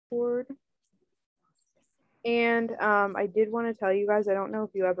password. And I did want to tell you guys, I don't know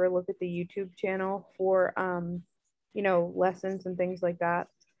if you ever look at the YouTube channel for, lessons and things like that,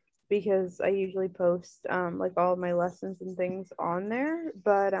 because I usually post like all of my lessons and things on there.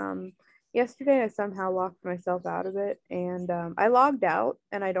 But yesterday I somehow locked myself out of it, and I logged out,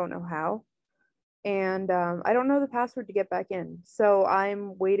 and I don't know how. And I don't know the password to get back in. So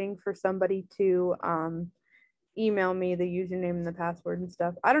I'm waiting for somebody to email me the username and the password and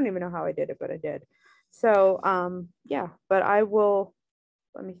stuff. I don't even know how I did it, but I did. So yeah, but I will,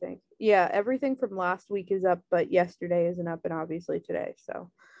 let me think. Yeah, everything from last week is up, but yesterday isn't up, and obviously today.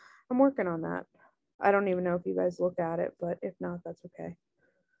 So I'm working on that. I don't even know if you guys look at it, but if not, that's okay.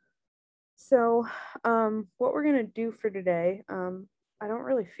 So what we're gonna do for today, I don't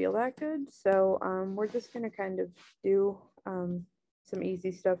really feel that good, so we're just gonna kind of do some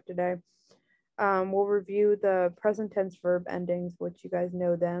easy stuff today. We'll review the present tense verb endings, which you guys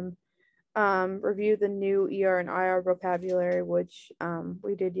know them. Review the new ER and IR vocabulary, which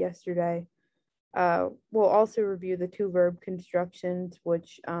we did yesterday. We'll also review the two verb constructions,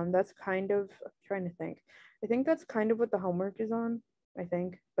 which that's kind of, I'm trying to think. I think that's kind of what the homework is on, I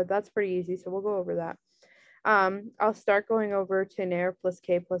think, but that's pretty easy, so we'll go over that. I'll start going over tener plus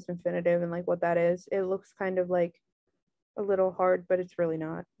K plus infinitive and like what that is. It looks kind of like a little hard, but it's really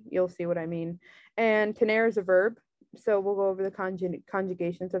not. You'll see what I mean. And tener is a verb, so we'll go over the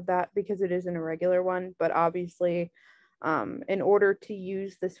conjugations of that because it is an irregular one, but obviously in order to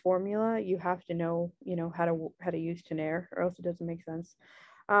use this formula, you have to know, how to use tener, or else it doesn't make sense.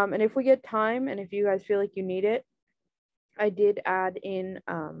 And if we get time, and if you guys feel like you need it, I did add in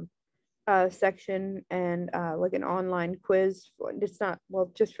a section and like an online quiz. It's not,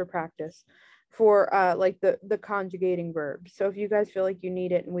 well, just for practice for like the conjugating verbs. So if you guys feel like you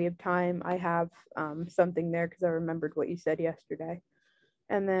need it and we have time, I have something there because I remembered what you said yesterday.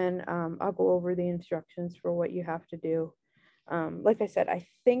 And then I'll go over the instructions for what you have to do. Like I said, I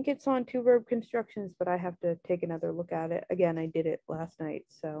think it's on two verb constructions, but I have to take another look at it. Again, I did it last night,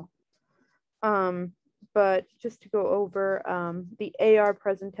 so. But just to go over the AR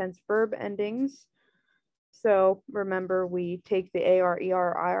present tense verb endings. So remember, we take the AR,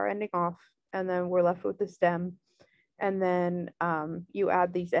 ER, IR ending off, and then we're left with the stem. And then you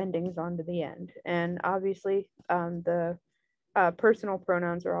add these endings onto the end. And obviously, the personal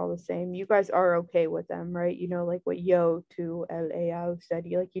pronouns are all the same. You guys are okay with them, right? You know, like what yo, to, el, said.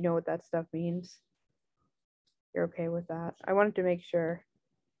 You know what that stuff means. You're okay with that. I wanted to make sure.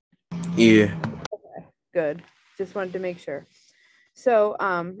 Yeah. Okay, good. Just wanted to make sure. So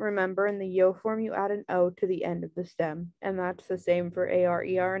remember, in the yo form, you add an O to the end of the stem, and that's the same for AR,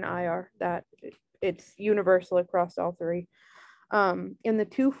 ER, and IR. That it's universal across all three. In the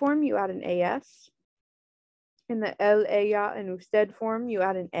to form, you add an AS. In the el, ella, and usted form, you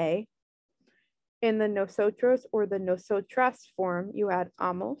add an A. In the nosotros or the nosotras form, you add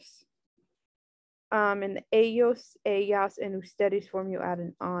amos. In the ellos, ellas, and ustedes form, you add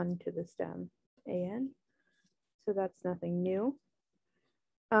an on to the stem, an. So that's nothing new.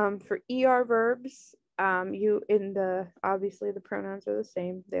 For ER verbs, obviously the pronouns are the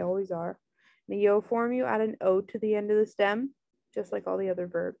same. They always are. In the yo form, you add an O to the end of the stem, just like all the other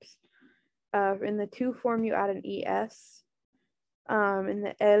verbs. In the to form, you add an ES. In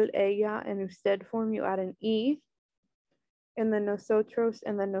the el, ella, and usted form, you add an E. In the nosotros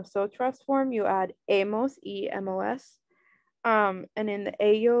and the nosotras form, you add emos, E-M-O-S. And in the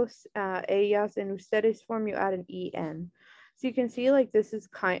ellos, ellas, and ustedes form, you add an E-N. So you can see like this is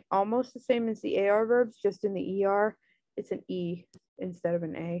almost the same as the AR verbs, just in the ER, it's an E instead of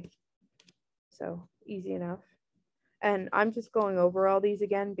an A. So easy enough. And I'm just going over all these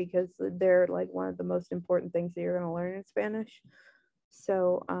again because they're like one of the most important things that you're going to learn in Spanish.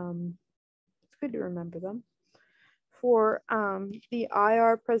 So it's good to remember them. For the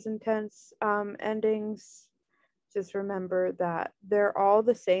IR present tense endings, just remember that they're all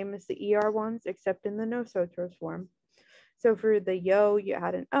the same as the ER ones, except in the nosotros form. So for the yo, you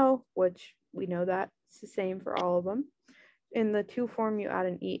add an O, which we know that it's the same for all of them. In the to form, you add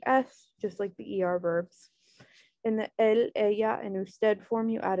an ES, just like the ER verbs. In the el, ella, and usted form,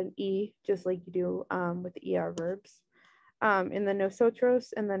 you add an E, just like you do with the ER verbs. In the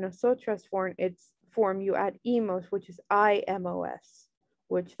nosotros and the nosotras form, you add emos, which is IMOS,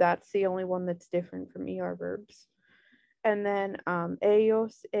 which that's the only one that's different from ER verbs. And then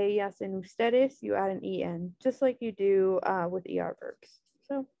ellos, ellas, and ustedes, you add an en, just like you do with ER verbs.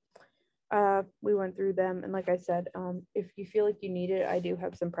 So we went through them, and like I said, if you feel like you need it, I do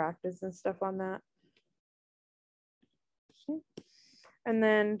have some practice and stuff on that. And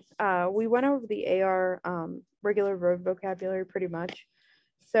then we went over the AR regular verb vocabulary pretty much.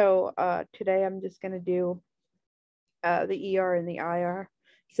 So today I'm just going to do the ER and the IR.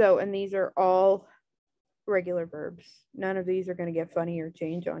 So, and these are all regular verbs. None of these are going to get funny or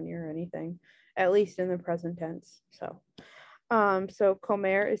change on you or anything, at least in the present tense. So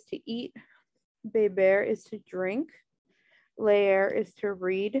comer is to eat, beber is to drink, leer is to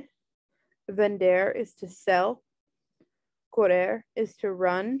read, vender is to sell, correr is to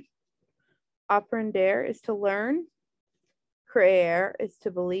run, aprender is to learn, creer is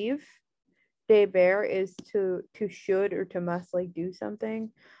to believe, deber is to should or to must, like do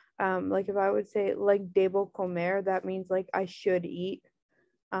something. Like if I would say like debo comer, that means like I should eat.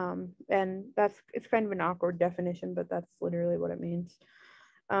 And it's kind of an awkward definition, but that's literally what it means.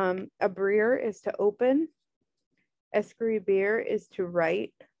 Abrir is to open, escribir is to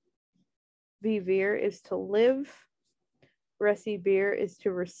write, vivir is to live, recibir is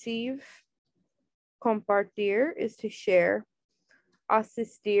to receive, compartir is to share,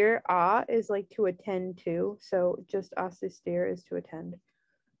 assistir is like to attend to, so just assistir is to attend.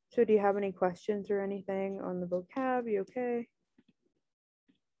 So do you have any questions or anything on the vocab? You okay?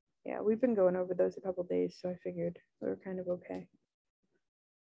 Yeah, we've been going over those a couple days, so I figured we were kind of okay.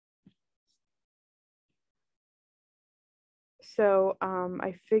 So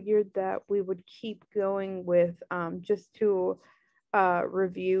I figured that we would keep going with just to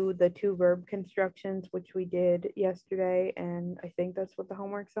review the two verb constructions, which we did yesterday, and I think that's what the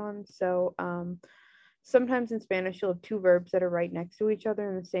homework's on. So sometimes in Spanish, you'll have two verbs that are right next to each other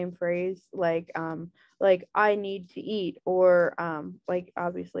in the same phrase, like I need to eat, or like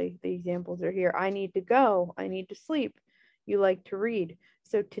obviously the examples are here. I need to go, I need to sleep, you like to read.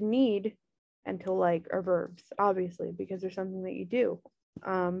 So to need and to like are verbs, obviously, because there's something that you do.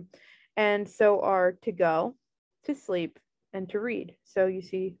 And so are to go, to sleep, and to read. So you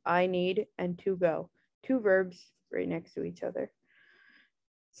see I need and to go, two verbs right next to each other.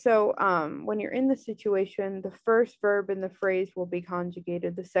 So when you're in the situation, the first verb in the phrase will be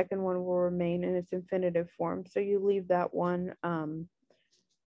conjugated. The second one will remain in its infinitive form. So you leave that one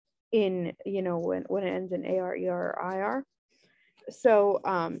in, when it ends in AR, ER, or IR. So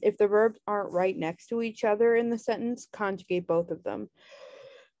if the verbs aren't right next to each other in the sentence, conjugate both of them.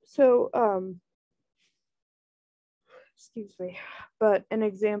 So, excuse me, but an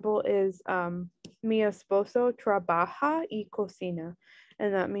example is mi esposo trabaja y cocina.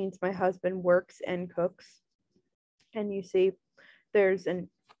 And that means my husband works and cooks. And you see there's an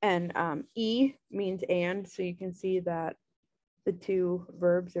E means and, so you can see that the two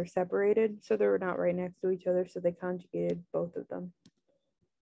verbs are separated, so they're not right next to each other, so they conjugated both of them.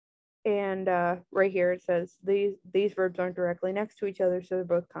 And right here it says these verbs aren't directly next to each other, so they're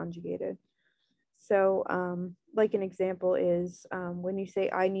both conjugated. So like an example is when you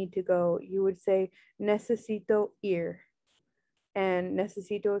say I need to go, you would say necesito ir, and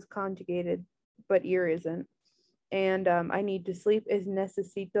necesito is conjugated, but ir isn't. And I need to sleep is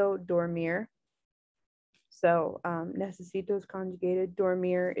necesito dormir. So necesito is conjugated,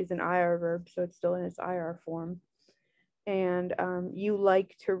 dormir is an IR verb, so it's still in its IR form. And you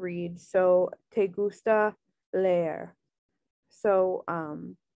like to read, so te gusta leer. So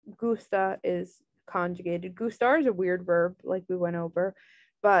gusta is conjugated. Gustar is a weird verb, like we went over,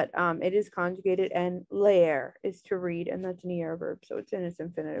 but it is conjugated, and leer is to read, and that's an ER verb, so it's in its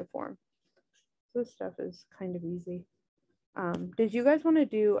infinitive form. So this stuff is kind of easy. Did you guys want to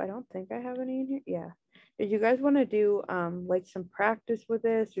do, I don't think I have any in here. Yeah. Did you guys want to do like some practice with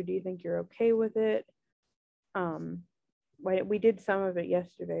this, or do you think you're okay with it? We did some of it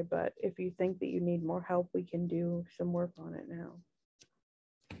yesterday, but if you think that you need more help, we can do some work on it now.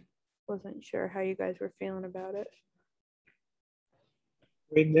 Wasn't sure how you guys were feeling about it.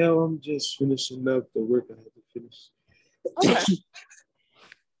 Right now, I'm just finishing up the work I had to finish. Okay.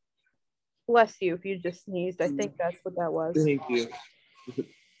 Bless you if you just sneezed. I think that's what that was. Thank you.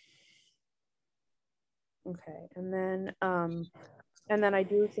 Okay, and then I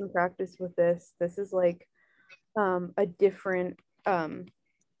do some practice with this. This is like a different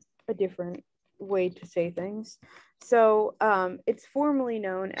way to say things. So it's formally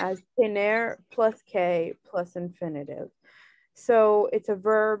known as tener plus K plus infinitive. So it's a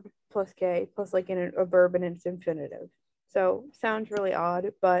verb plus K plus like a verb in its infinitive. So sounds really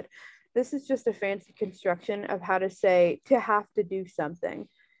odd, but this is just a fancy construction of how to say to have to do something.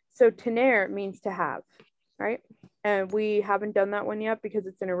 So tener means to have, right? And we haven't done that one yet because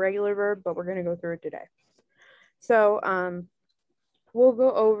it's an irregular verb, but we're going to go through it today. So we'll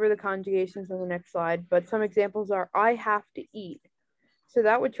go over the conjugations on the next slide, but some examples are I have to eat. So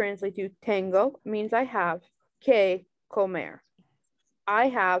that would translate to tengo means I have, que comer. I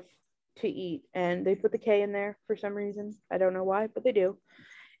have to eat, and they put the K in there for some reason. I don't know why, but they do.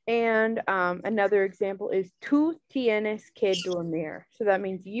 And another example is tú tienes que dormir. So that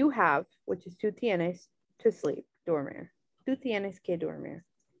means you have, which is tú tienes, to sleep, dormir. Tú tienes que dormir.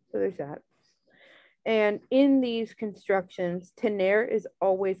 So there's that. And in these constructions, tener is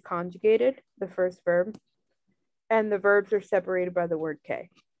always conjugated, the first verb, and the verbs are separated by the word que,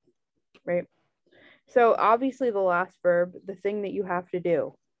 right? So obviously the last verb, the thing that you have to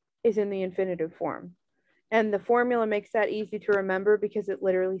do, is in the infinitive form. And the formula makes that easy to remember because it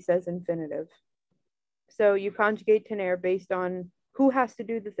literally says infinitive. So you conjugate tener based on who has to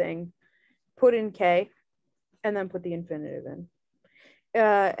do the thing, put in que, and then put the infinitive in.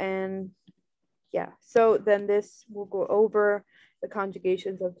 And yeah, so then this will go over the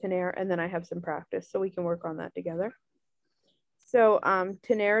conjugations of tener, and then I have some practice so we can work on that together. So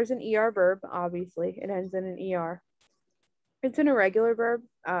tener is an ER verb, obviously. It ends in an ER. It's an irregular verb.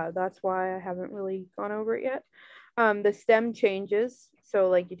 That's why I haven't really gone over it yet. The stem changes. So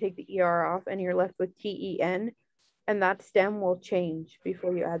like you take the ER off and you're left with TEN, and that stem will change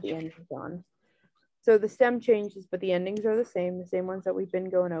before you add the endings on. So the stem changes, but the endings are the same ones that we've been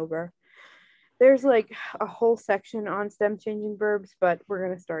going over. There's like a whole section on stem changing verbs, but we're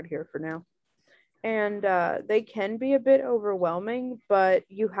going to start here for now. And they can be a bit overwhelming, but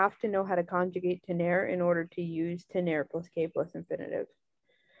you have to know how to conjugate tener in order to use tener plus que plus infinitive.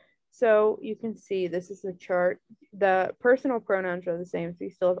 So you can see this is a chart. The personal pronouns are the same. So you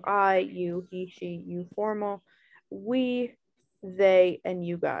still have I, you, he, she, you formal, we, they, and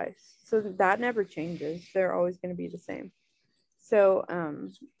you guys. So that never changes. They're always going to be the same. So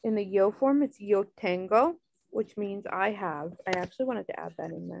in the yo form, it's yo tengo, which means I have. I actually wanted to add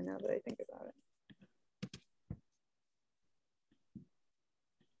that in there now that I think about it.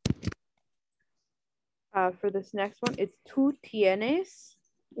 For this next one, it's tú tienes,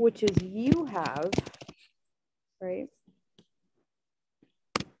 which is you have, right?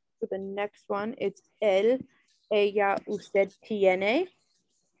 For the next one, it's él, ella, usted tiene.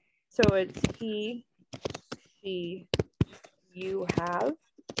 So it's he, she, you have,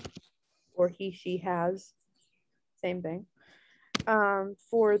 or he, she has, same thing.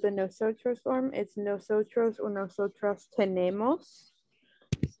 For the nosotros form, it's nosotros or nosotras tenemos.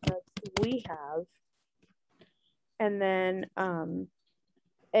 So that's we have. And then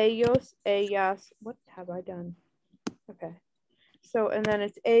ellos, ellas, what have I done? Okay. So, and then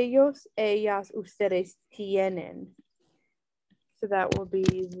it's ellos, ellas, ustedes tienen. So that will be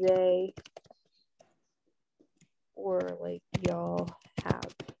they or like y'all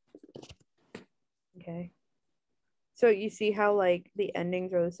have. Okay. So you see how like the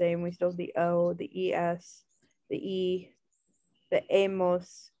endings are the same. We still have the O, the ES, the E, the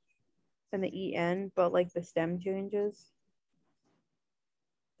hemos, and the EN, but like the stem changes.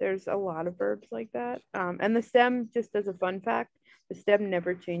 There's a lot of verbs like that. And the stem, just as a fun fact, the stem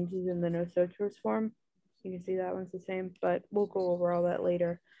never changes in the nosotros form. You can see that one's the same, but we'll go over all that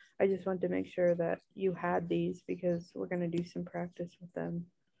later. I just want to make sure that you had these because we're going to do some practice with them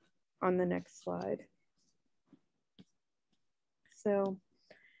on the next slide. So,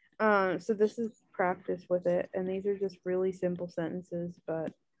 so this is practice with it, and these are just really simple sentences,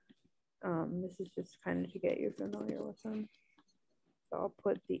 but this is just kind of to get you familiar with them. So I'll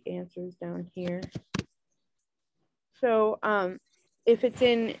put the answers down here. So if it's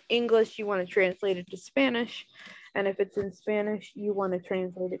in English, you want to translate it to Spanish. And if it's in Spanish, you want to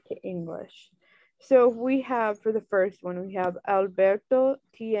translate it to English. So we have, for the first one, we have Alberto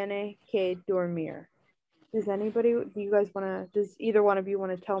tiene que dormir. Does anybody, do you guys want to, does either one of you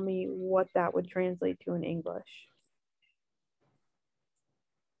want to tell me what that would translate to in English?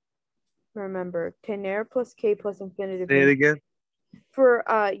 Remember, tener plus que plus infinitive. Say it again. For,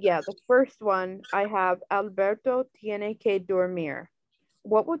 yeah, the first one, I have Alberto tiene que dormir.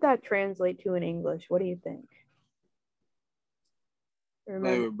 What would that translate to in English? What do you think?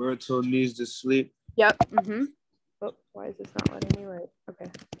 Like Roberto needs to sleep. Yep. Mm-hmm. Oh, why is this not letting me write?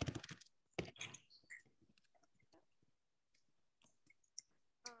 Okay.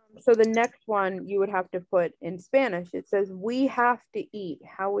 So the next one you would have to put in Spanish. It says, we have to eat.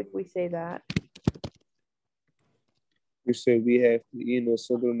 How would we say that? We said we have to eat.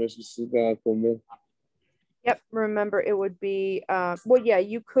 Nosotros necesitamos comer. Yep, remember it would be, well, yeah,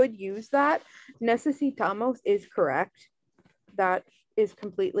 you could use that. Necesitamos is correct. That is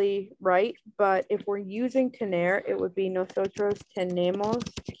completely right. But if we're using tener, it would be nosotros tenemos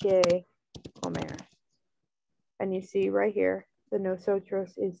que comer. And you see right here, the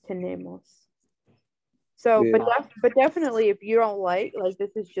nosotros is tenemos. So, Yeah. but definitely if you don't like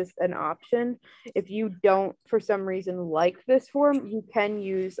this is just an option. If you don't, for some reason, like this form, you can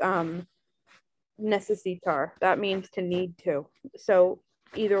use necesitar. That means to need to. So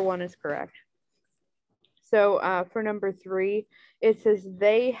either one is correct. So for number 3, it says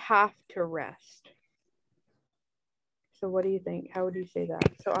they have to rest. So what do you think? How would you say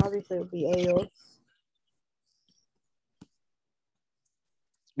that? So obviously it would be ellos.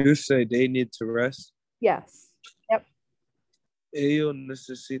 You say they need to rest. Yes. Yep. Ellos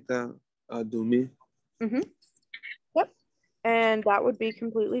necesitan dormir. Mm-hmm. Yep. And that would be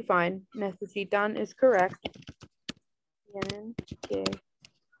completely fine. Necesitan is correct. Tienen que.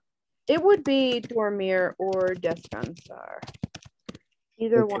 It would be dormir or descansar.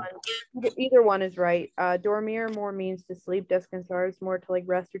 Either one is right. Dormir more means to sleep. Descansar is more to like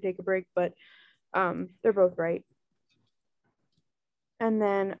rest or take a break, but they're both right. And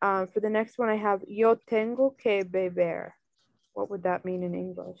then for the next one, I have yo tengo que beber. What would that mean in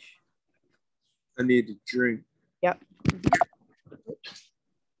English? I need to drink. Yep.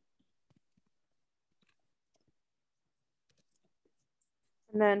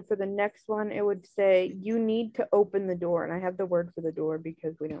 And then for the next one, it would say you need to open the door. And I have the word for the door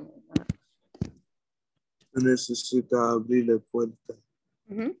because we don't know that. Necesita abrir la puerta.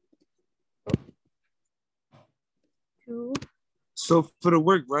 Mm-hmm. 2. So for the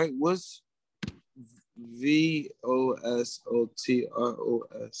work, right? What's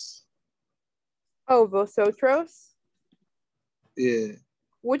VOSOTROS? Oh, vosotros? Yeah.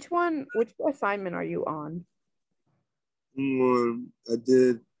 Which assignment are you on? I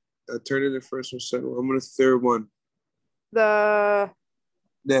turned in the first one, second one. I'm on the third one. That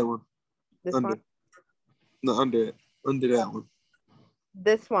one. This under. one? No, under it. Under that one.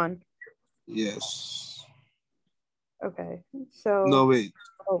 This one? Yes. Okay. So. No, wait.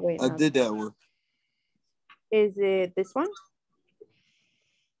 Oh, wait. I did that one. Is it this one?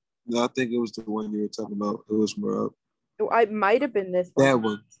 No, I think it was the one you were talking about. It was more up. I might have been this one. That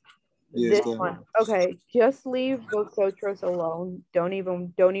one. Yes, this one. Okay, just leave vosotros alone. Don't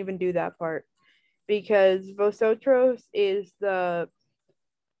even do that part, because vosotros is like,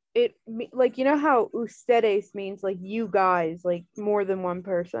 you know how ustedes means like you guys, like more than one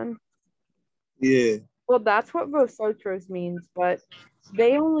person. Yeah. Well, that's what vosotros means, but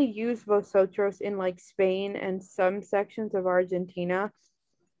they only use vosotros in like Spain and some sections of Argentina.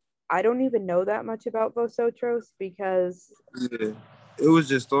 I don't even know that much about vosotros because Yeah, it was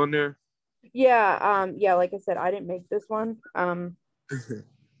just on there. Yeah, like I said, I didn't make this one.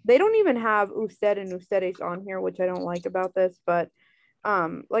 They don't even have usted and ustedes on here, which I don't like about this, but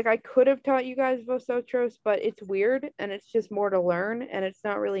like I could have taught you guys vosotros, but it's weird and it's just more to learn and it's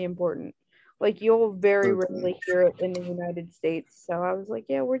not really important. Like you'll very rarely hear it in the United States. So I was like,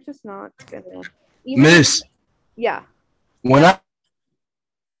 yeah, we're just not gonna Miss. Yeah. When I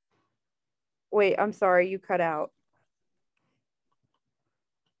Wait, I'm sorry, you cut out.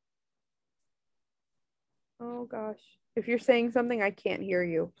 Oh gosh. If you're saying something, I can't hear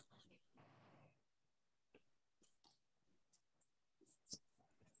you.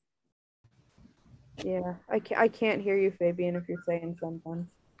 Yeah, I can't hear you, Fabian, if you're saying something.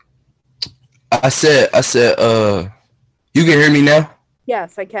 I said, you can hear me now?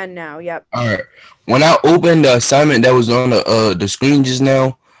 Yes, I can now. Yep. All right. When I opened the assignment that was on the screen just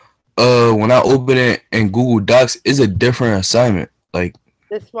now, when I open it in Google Docs, it's a different assignment. Like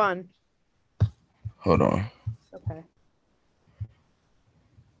this one. Hold on. Okay.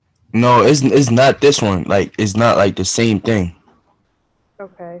 No, it's not this one. Like it's not like the same thing.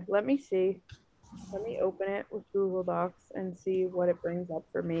 Okay, let me see. Let me open it with Google Docs and see what it brings up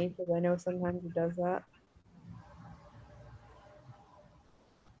for me, because I know sometimes it does that.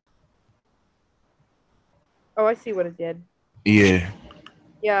 Oh, I see what it did. Yeah.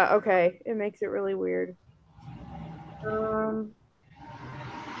 Yeah, okay. It makes it really weird. Okay.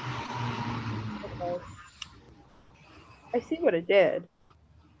 I see what it did.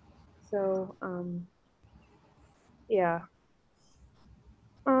 So, yeah.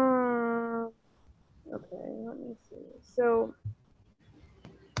 Okay, let me see. So,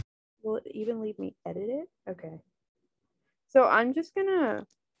 will it even leave me edit it? Okay. So I'm just gonna,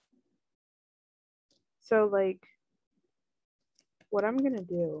 like, what I'm gonna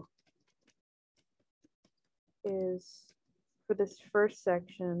do is for this first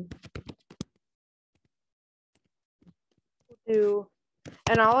section, we'll do,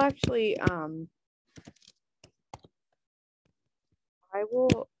 and I'll actually, I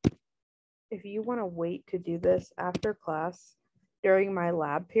will, if you want to wait to do this after class during my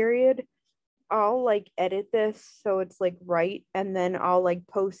lab period, I'll like edit this so it's like right, and then I'll like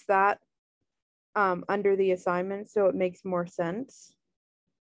post that under the assignment so it makes more sense.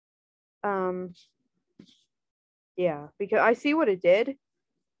 Yeah, because I see what it did.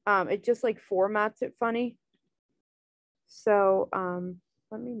 It just like formats it funny. So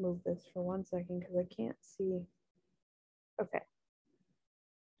let me move this for 1 second because I can't see. Okay.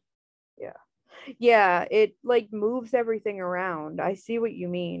 Yeah. Yeah, it like moves everything around. I see what you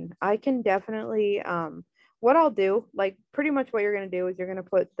mean. I can definitely what I'll do, like pretty much what you're gonna do is you're gonna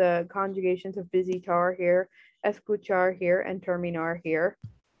put the conjugations of visitar here, escuchar here, and terminar here.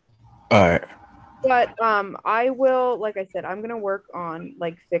 All right. But I will, like I said, I'm gonna work on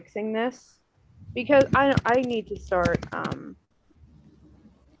like fixing this because I need to start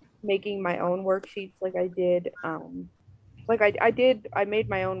making my own worksheets like I did like I made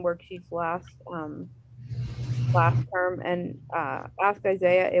my own worksheets last term, and Ask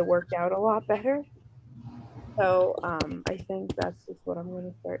Isaiah, it worked out a lot better. So I think that's just what I'm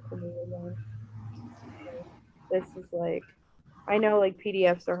going to start to do again. This is like, I know like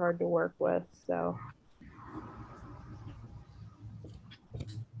PDFs are hard to work with, so.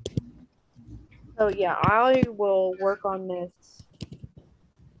 So yeah, I will work on this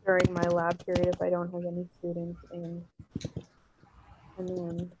during my lab period if I don't have any students in, and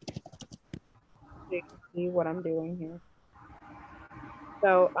then you can see what I'm doing here.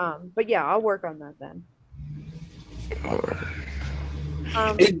 So, but yeah, I'll work on that then.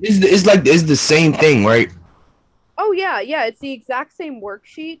 It's the same thing, right? Oh yeah, it's the exact same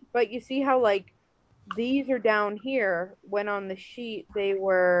worksheet, but you see how like these are down here when on the sheet they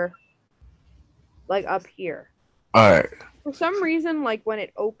were like up here. All right. For some reason, like when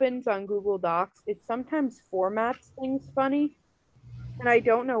it opens on Google Docs, it sometimes formats things funny, and I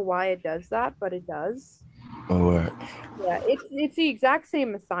don't know why it does that, but it does. All right. Yeah, it's the exact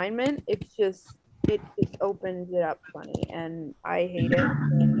same assignment. It just opens it up funny, and I hate it.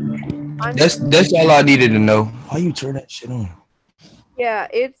 That's all I needed to know. Why you turn that shit on? Yeah,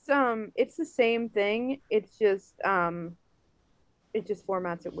 it's the same thing. It just formats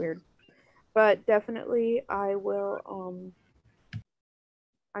it weird. But definitely I will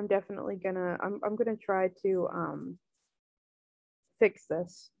I'm definitely gonna I'm gonna try to fix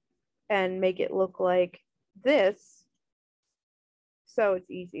this and make it look like this so it's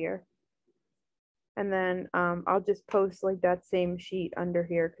easier. And then I'll just post like that same sheet under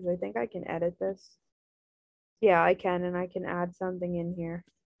here because I think I can edit this. Yeah, I can, and I can add something in here.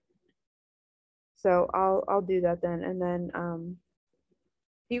 So I'll do that then. And then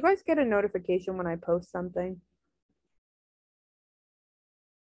do you guys get a notification when I post something?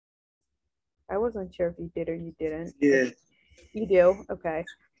 I wasn't sure if you did or you didn't. Yeah. You do? Okay.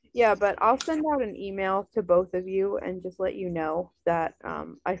 Yeah, but I'll send out an email to both of you and just let you know that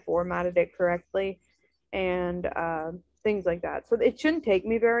I formatted it correctly and things like that. So it shouldn't take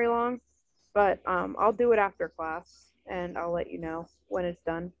me very long, but I'll do it after class and I'll let you know when it's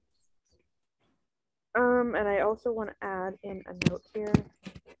done. And I also want to add in a note here,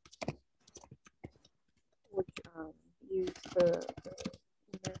 which use the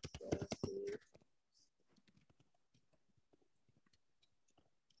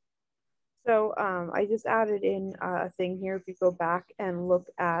So I just added in a thing here. If you go back and look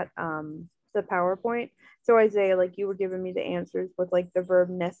at the PowerPoint. So Isaiah, like you were giving me the answers with like the verb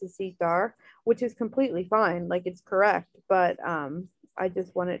necesitar, which is completely fine. Like it's correct. But I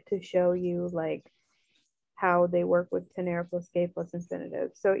just wanted to show you like how they work with tener plus que plus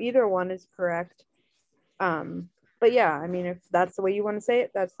infinitive. So either one is correct. But yeah, I mean, if that's the way you want to say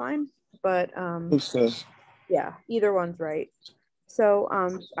it, that's fine. But yeah, either one's right. So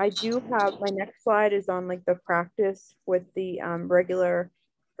I do have, my next slide is on like the practice with the regular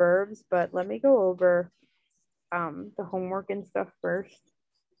verbs, but let me go over the homework and stuff first.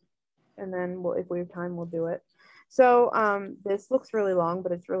 And then if we have time, we'll do it. So this looks really long,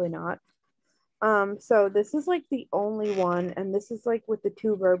 but it's really not. So this is like the only one, and this is like with the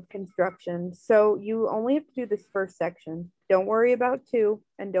two verb constructions. So you only have to do this first section. Don't worry about 2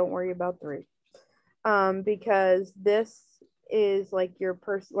 and don't worry about 3. Because this is like your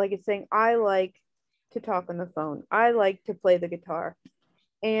person, like it's saying, I like to talk on the phone. I like to play the guitar.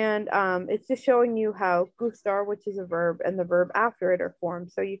 And it's just showing you how gustar, which is a verb, and the verb after it are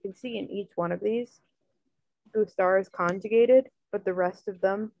formed. So you can see in each one of these, gustar is conjugated, but the rest of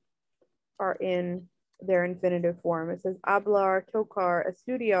them are in their infinitive form. It says hablar, tocar,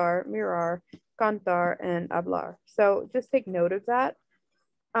 estudiar, mirar, cantar, and hablar. So just take note of that.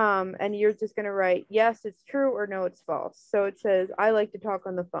 And you're just going to write, yes, it's true, or no, it's false. So it says, I like to talk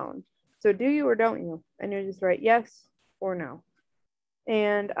on the phone. So do you or don't you? And you just write yes or no.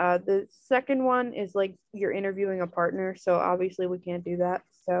 And the second one is like you're interviewing a partner. So obviously we can't do that.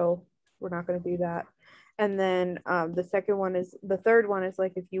 So we're not going to do that. And then the third one is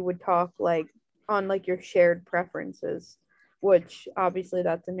like if you would talk like on like your shared preferences, which obviously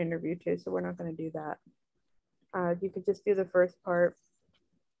that's an interview too. So we're not going to do that. You could just do the first part.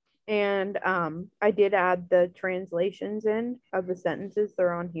 And I did add the translations in of the sentences.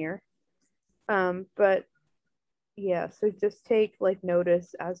 They're on here. But yeah, so just take like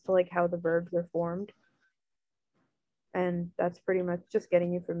notice as to like how the verbs are formed. And that's pretty much just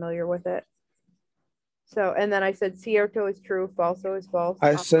getting you familiar with it. So, and then I said cierto is true, falso is false.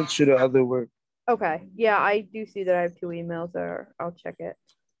 I sent you the other word. Okay. Yeah, I do see that I have 2 emails there. I'll check it.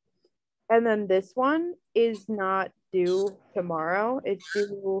 And then this one is not due tomorrow. It's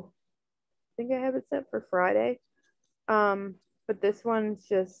due, I think I have it set for Friday. But this one's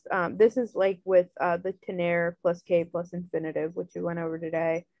just, this is like with the tener plus K plus infinitive, which we went over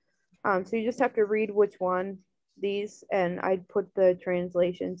today. So you just have to read which one these, and I put the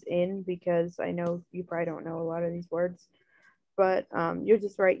translations in because I know you probably don't know a lot of these words, but you'll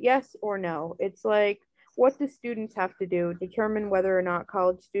just write yes or no. It's like, what do students have to do? Determine whether or not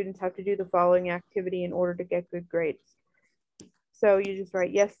college students have to do the following activity in order to get good grades. So you just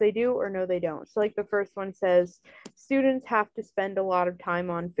write yes they do or no they don't. So like the first one says students have to spend a lot of time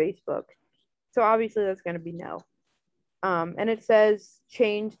on Facebook. So obviously that's going to be no. And it says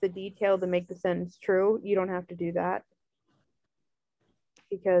change the detail to make the sentence true. You don't have to do that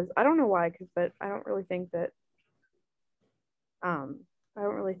because I don't know why, but I don't really think that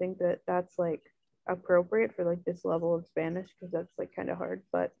that's like appropriate for like this level of Spanish because that's like kind of hard.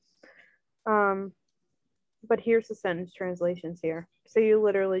 But here's the sentence translations here. So you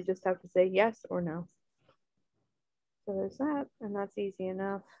literally just have to say yes or no. So there's that, and that's easy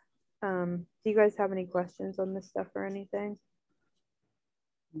enough. Do you guys have any questions on this stuff or anything?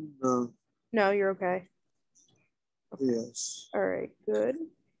 No. No, you're okay. Yes. All right, good.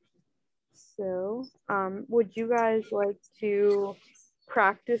 So, would you guys like to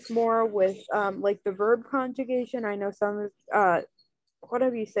practice more with like the verb conjugation? I know some of what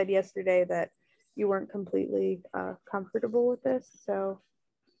have you said yesterday that you weren't completely comfortable with this, so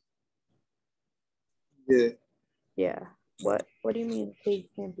yeah. What do you mean page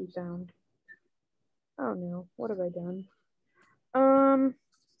can't be found? Oh no, what have I done?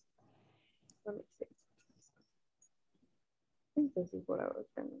 Let me see. I think this is what I was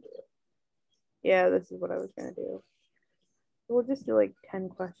gonna do. Yeah, this is what I was gonna do. We'll just do like 10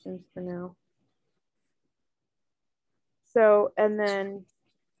 questions for now. So, and then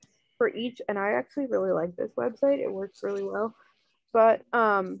for each, and I actually really like this website. It works really well. But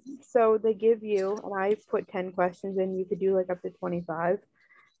so they give you, and I put 10 questions in, you could do like up to 25.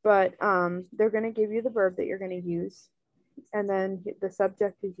 But they're gonna give you the verb that you're gonna use. And then the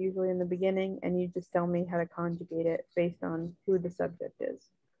subject is usually in the beginning, and you just tell me how to conjugate it based on who the subject is.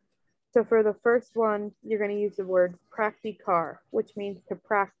 So for the first one, you're going to use the word practicar, which means to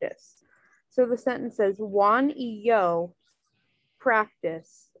practice. So the sentence says, Juan y yo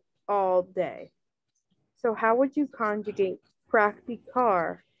practice all day. So how would you conjugate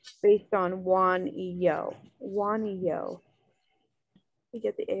practicar based on Juan y yo? Juan y yo. We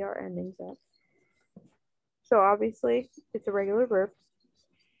get the AR endings up. So obviously, it's a regular verb.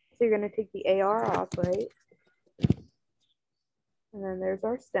 So you're going to take the AR off, right? And then there's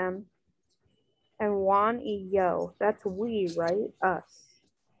our stem. And Juan y yo, that's we, right? Us.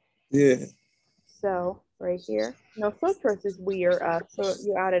 Yeah. So right here, nosotros is we or us, so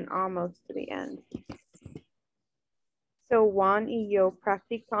you add an amos to the end. So Juan y yo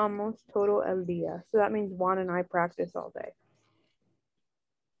practicamos todo el día. So that means Juan and I practice all day.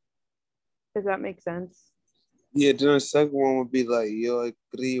 Does that make sense? Yeah, then the second one would be like yo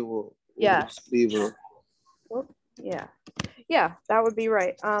escribo. Yeah. Escribo. Yeah. Yeah, that would be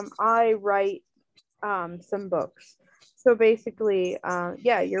right. I write some books. So basically,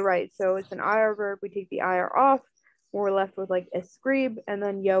 yeah, you're right. So it's an IR verb. We take the IR off. We're left with like escribe, and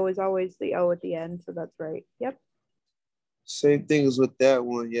then yo is always the O at the end. So that's right. Yep. Same thing as with that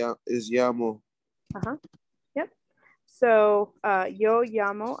one. Yeah, is llamo. Yep. So yo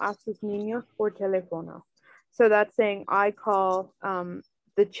llamo a sus niños por teléfono. So that's saying I call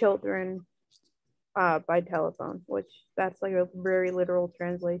the children by telephone, which that's like a very literal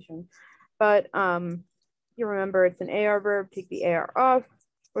translation. But you remember it's an AR verb, take the AR off.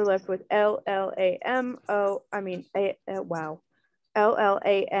 We're left with L-L-A-M-O, I mean, wow.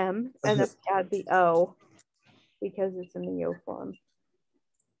 L-L-A-M, and then add the O because it's in the yo form.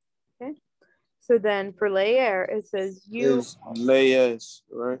 Okay. So then for leer, it says you. It's layers,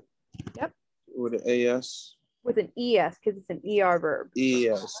 right? Yep. With an A-S. With an E-S because it's an ER verb.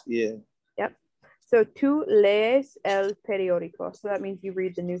 E-S, yeah. Yep. So tú lees el periódico. So that means you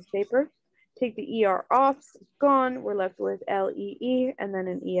read the newspaper. Take the ER off, it's gone. We're left with L-E-E and then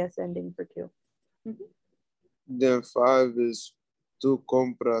an E-S ending for two. Then 5 is tú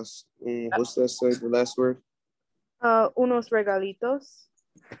compras. What's that say, the last word? Unos regalitos.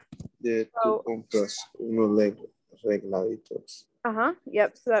 Yeah, tú compras unos regaladitos.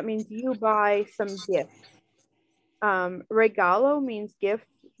 Yep. So that means you buy some gifts. Regalo means gift,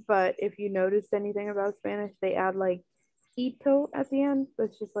 but if you noticed anything about Spanish, they add like ito at the end. So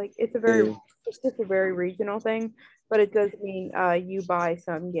it's just like it's just a very regional thing, but it does mean you buy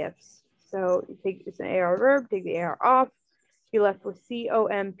some gifts. So it's an AR verb, take the AR off. You're left with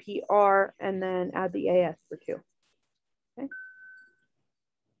COMPR and then add the AS for two. Okay.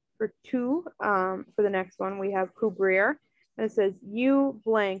 For two, for the next one, we have cubrir. And it says you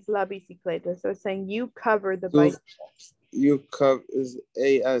blank la bicicleta. So it's saying you cover the bike. You cover is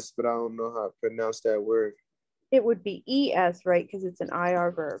AS, but I don't know how to pronounce that word. It would be ES, right? Because it's an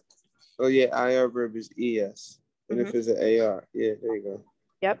IR verb. Oh yeah, IR verb is ES. And if it's an AR, yeah, there you go.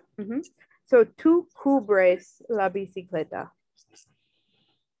 Yep. So tú cubres la bicicleta.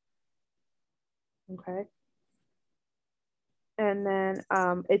 Okay. And then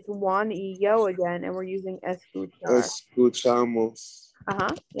it's Juan y yo again, and we're using escuchar. Escuchamos.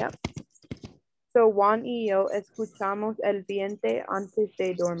 Yep. So Juan y yo escuchamos el viento antes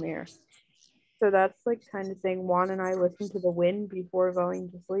de dormir. So that's like kind of saying Juan and I listen to the wind before going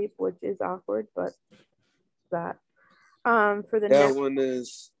to sleep, which is awkward, but that. For the next one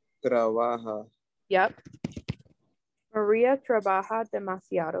is trabaja. Yep. Maria trabaja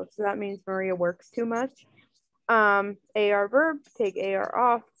demasiado. So that means Maria works too much. AR verb, take AR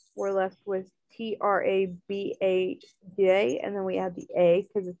off. We're left with TRABAJ, and then we add the A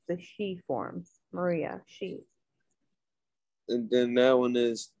because it's the she form. Maria, she. And then that one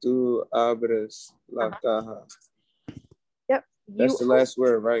is tú abres la caja. Yep. That's the last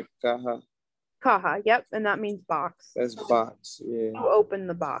word, right? Caja. Caja, yep. And that means box. That's box, yeah. You open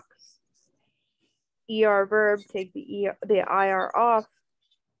the box. ER verb, take the IR off.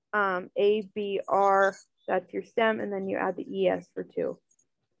 ABR, that's your stem, and then you add the ES for two.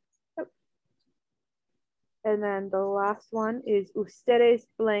 Yep. And then the last one is ustedes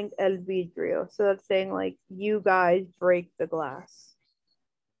blank el vidrio. So that's saying like you guys break the glass.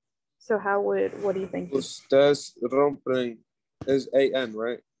 So what do you think? Ustedes rompen is AN,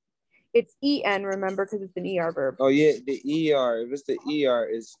 right? It's EN, remember, because it's an ER verb. Oh yeah, the ER. If it's the ER,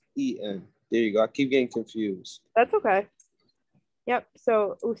 it's EN. There you go. I keep getting confused. That's okay. Yep.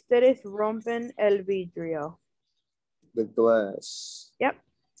 So ustedes rompen el vidrio. The glass. Yep.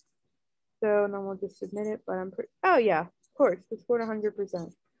 So no, we'll just submit it, but I'm pretty. Oh yeah, of course, we scored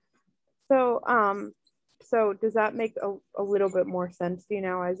 100%. So does that make a little bit more sense to you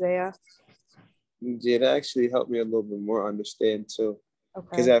now, Isaiah? Yeah, that actually helped me a little bit more understand too. Okay.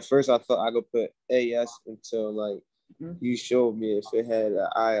 Because at first I thought I could put AS until like you showed me if it had an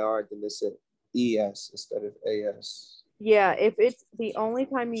IR, then it said ES instead of AS. Yeah, if it's the only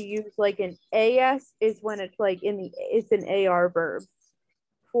time you use like an AS is when it's like it's an AR verb.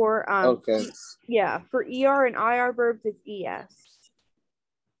 For okay. Yeah, for ER and IR verbs it's ES.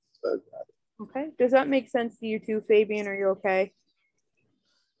 Okay. Does that make sense to you too, Fabian? Are you okay?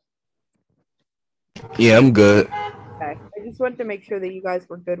 Yeah, I'm good. Okay. I just wanted to make sure that you guys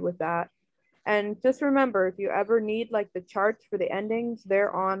were good with that. And just remember, if you ever need like the charts for the endings,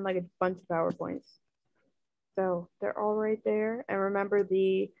 they're on like a bunch of PowerPoints. So they're all right there. And remember,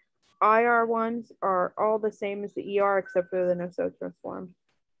 the IR ones are all the same as the ER except for the nosotros form.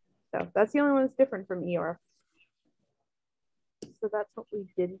 So that's the only one that's different from ER. So that's what we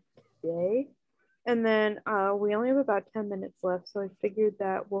did today. And then we only have about 10 minutes left. So I figured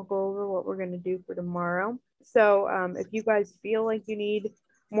that we'll go over what we're going to do for tomorrow. So if you guys feel like you need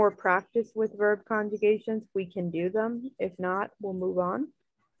more practice with verb conjugations, we can do them. If not, we'll move on.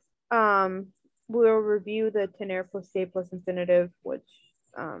 We'll review the tener plus stay plus infinitive, which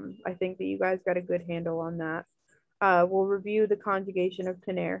I think that you guys got a good handle on that. We'll review the conjugation of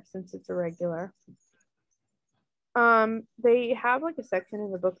tener since it's irregular. They have like a section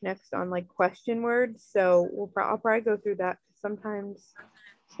in the book next on like question words, so I'll probably go through that. Sometimes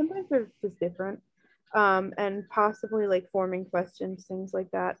they're just different, and possibly like forming questions, things like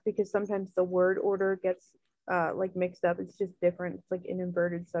that, because sometimes the word order gets like mixed up. It's just different. It's like an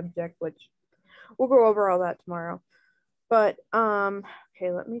inverted subject, which we'll go over all that tomorrow. But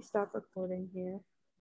okay, let me stop recording here.